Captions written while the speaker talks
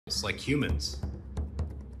like humans.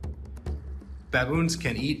 Baboons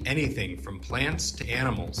can eat anything from plants to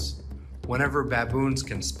animals, whenever baboons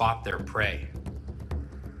can spot their prey.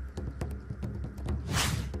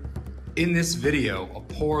 In this video, a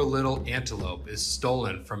poor little antelope is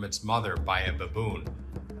stolen from its mother by a baboon.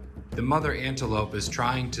 The mother antelope is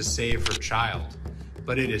trying to save her child,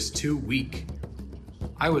 but it is too weak.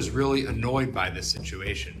 I was really annoyed by this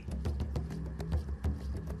situation.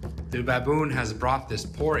 The baboon has brought this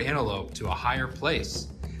poor antelope to a higher place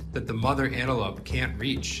that the mother antelope can't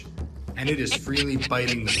reach, and it is freely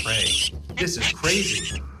biting the prey. This is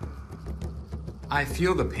crazy. I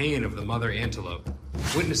feel the pain of the mother antelope,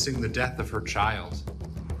 witnessing the death of her child.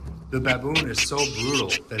 The baboon is so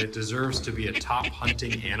brutal that it deserves to be a top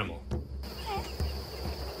hunting animal.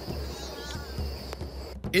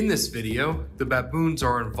 In this video, the baboons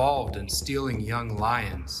are involved in stealing young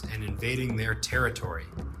lions and invading their territory,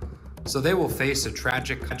 so they will face a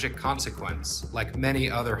tragic consequence like many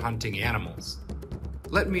other hunting animals.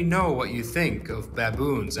 Let me know what you think of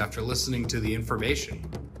baboons after listening to the information.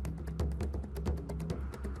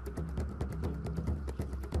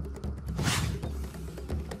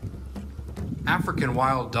 African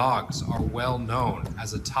wild dogs are well known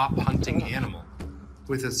as a top hunting animal,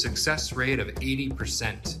 with a success rate of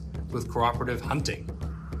 80% with cooperative hunting.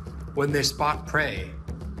 When they spot prey,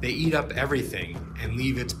 they eat up everything and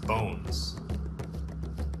leave its bones.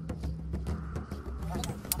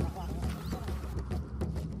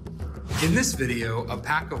 In this video, a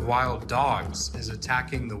pack of wild dogs is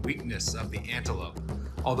attacking the weakness of the antelope,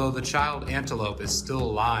 although the child antelope is still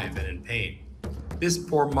alive and in pain. This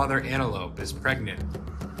poor mother antelope is pregnant,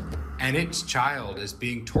 and its child is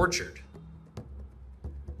being tortured.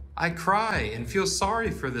 I cry and feel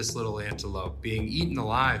sorry for this little antelope being eaten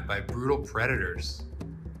alive by brutal predators.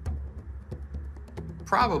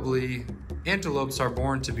 Probably, antelopes are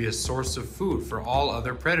born to be a source of food for all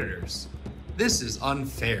other predators. This is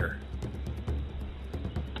unfair.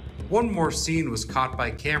 One more scene was caught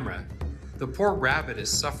by camera. The poor rabbit is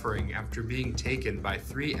suffering after being taken by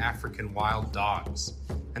 3 African wild dogs,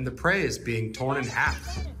 and the prey is being torn in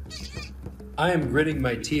half. I am gritting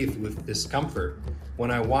my teeth with discomfort when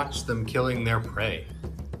I watch them killing their prey,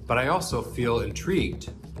 but I also feel intrigued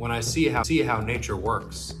when I see how nature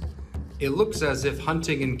works. It looks as if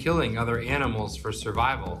hunting and killing other animals for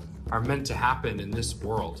survival are meant to happen in this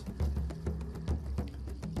world.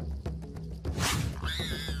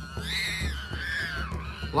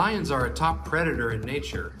 Lions are a top predator in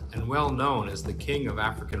nature and well known as the king of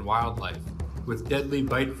African wildlife, with deadly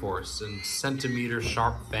bite force and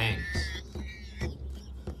centimeter-sharp fangs.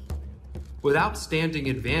 With outstanding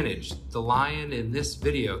advantage, the lion in this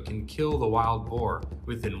video can kill the wild boar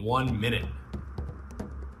within 1 minute.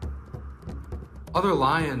 Other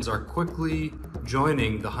lions are quickly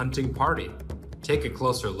joining the hunting party. Take a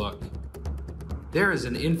closer look. There is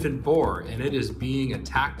an infant boar and it is being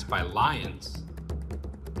attacked by lions.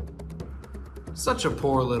 Such a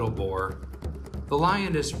poor little boar. The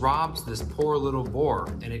lioness robs this poor little boar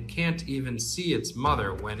and it can't even see its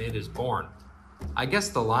mother when it is born. I guess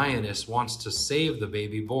the lioness wants to save the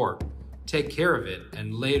baby boar, take care of it,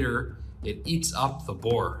 and later it eats up the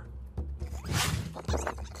boar.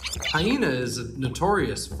 Hyena is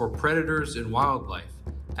notorious for predators in wildlife,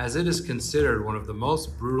 as it is considered one of the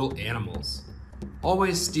most brutal animals,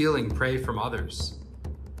 always stealing prey from others.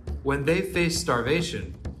 When they face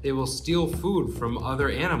starvation, they will steal food from other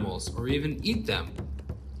animals or even eat them.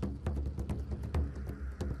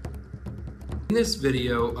 In this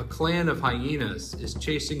video, a clan of hyenas is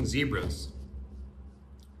chasing zebras.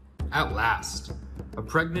 At last, a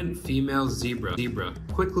pregnant female zebra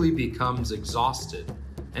quickly becomes exhausted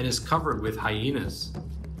and is covered with hyenas.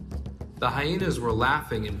 The hyenas were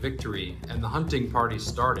laughing in victory and the hunting party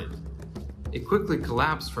started. It quickly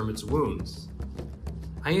collapsed from its wounds.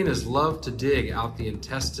 Hyenas love to dig out the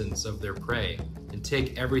intestines of their prey and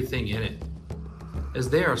take everything in it. As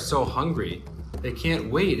they are so hungry, they can't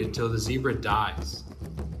wait until the zebra dies,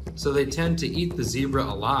 so they tend to eat the zebra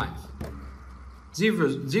alive.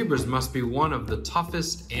 Zebras must be one of the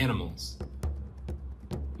toughest animals.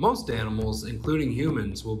 Most animals, including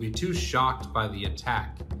humans, will be too shocked by the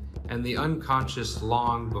attack and the unconscious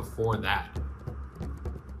long before that.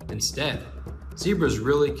 Instead, zebras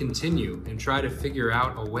really continue and try to figure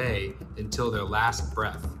out a way until their last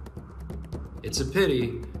breath. It's a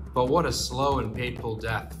pity, but what a slow and painful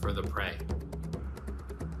death for the prey.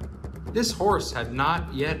 This horse had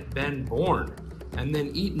not yet been born and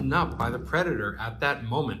then eaten up by the predator at that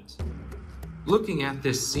moment. Looking at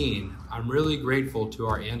this scene, I'm really grateful to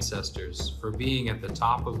our ancestors for being at the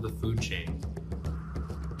top of the food chain.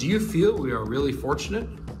 Do you feel we are really fortunate?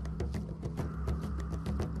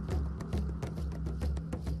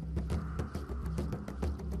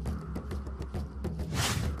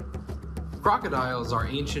 Crocodiles are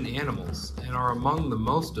ancient animals and are among the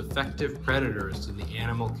most effective predators in the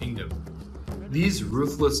animal kingdom. These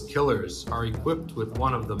ruthless killers are equipped with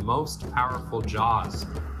one of the most powerful jaws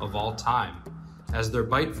of all time, as their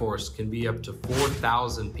bite force can be up to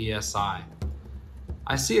 4,000 psi.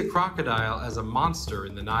 I see a crocodile as a monster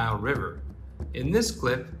in the Nile River. In this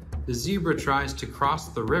clip, the zebra tries to cross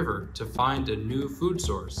the river to find a new food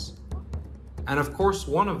source. And of course,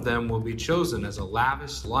 one of them will be chosen as a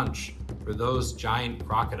lavish lunch for those giant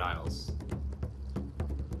crocodiles.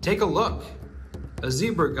 Take a look. A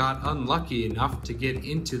zebra got unlucky enough to get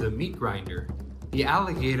into the meat grinder. The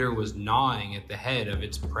alligator was gnawing at the head of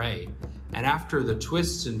its prey, and after the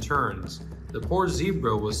twists and turns, the poor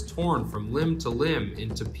zebra was torn from limb to limb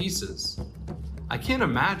into pieces. I can't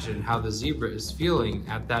imagine how the zebra is feeling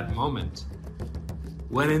at that moment.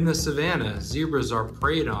 When in the savannah, zebras are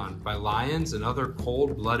preyed on by lions and other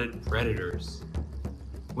cold-blooded predators.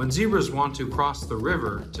 When zebras want to cross the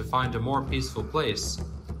river to find a more peaceful place,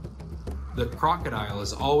 the crocodile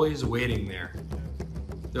is always waiting there.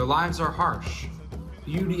 Their lives are harsh.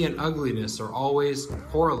 Beauty and ugliness are always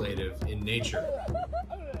correlative in nature.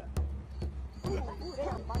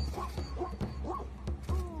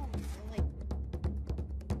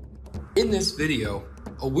 In this video,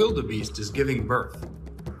 a wildebeest is giving birth.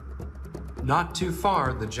 Not too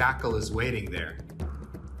far, the jackal is waiting there.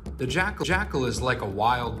 The jackal is like a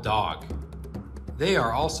wild dog. They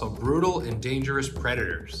are also brutal and dangerous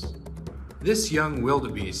predators. This young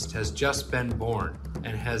wildebeest has just been born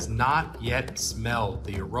and has not yet smelled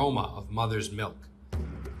the aroma of mother's milk,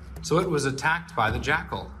 so it was attacked by the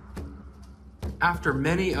jackal. After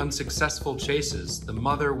many unsuccessful chases, the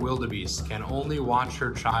mother wildebeest can only watch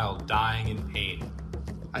her child dying in pain.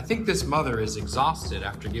 I think this mother is exhausted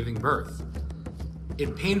after giving birth.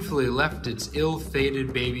 It painfully left its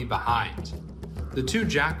ill-fated baby behind. The two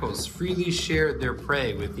jackals freely shared their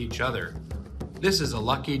prey with each other. This is a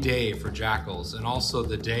lucky day for jackals, and also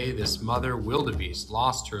the day this mother wildebeest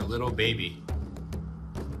lost her little baby.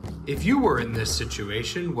 If you were in this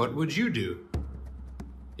situation, what would you do?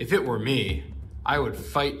 If it were me, I would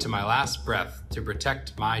fight to my last breath to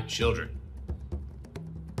protect my children.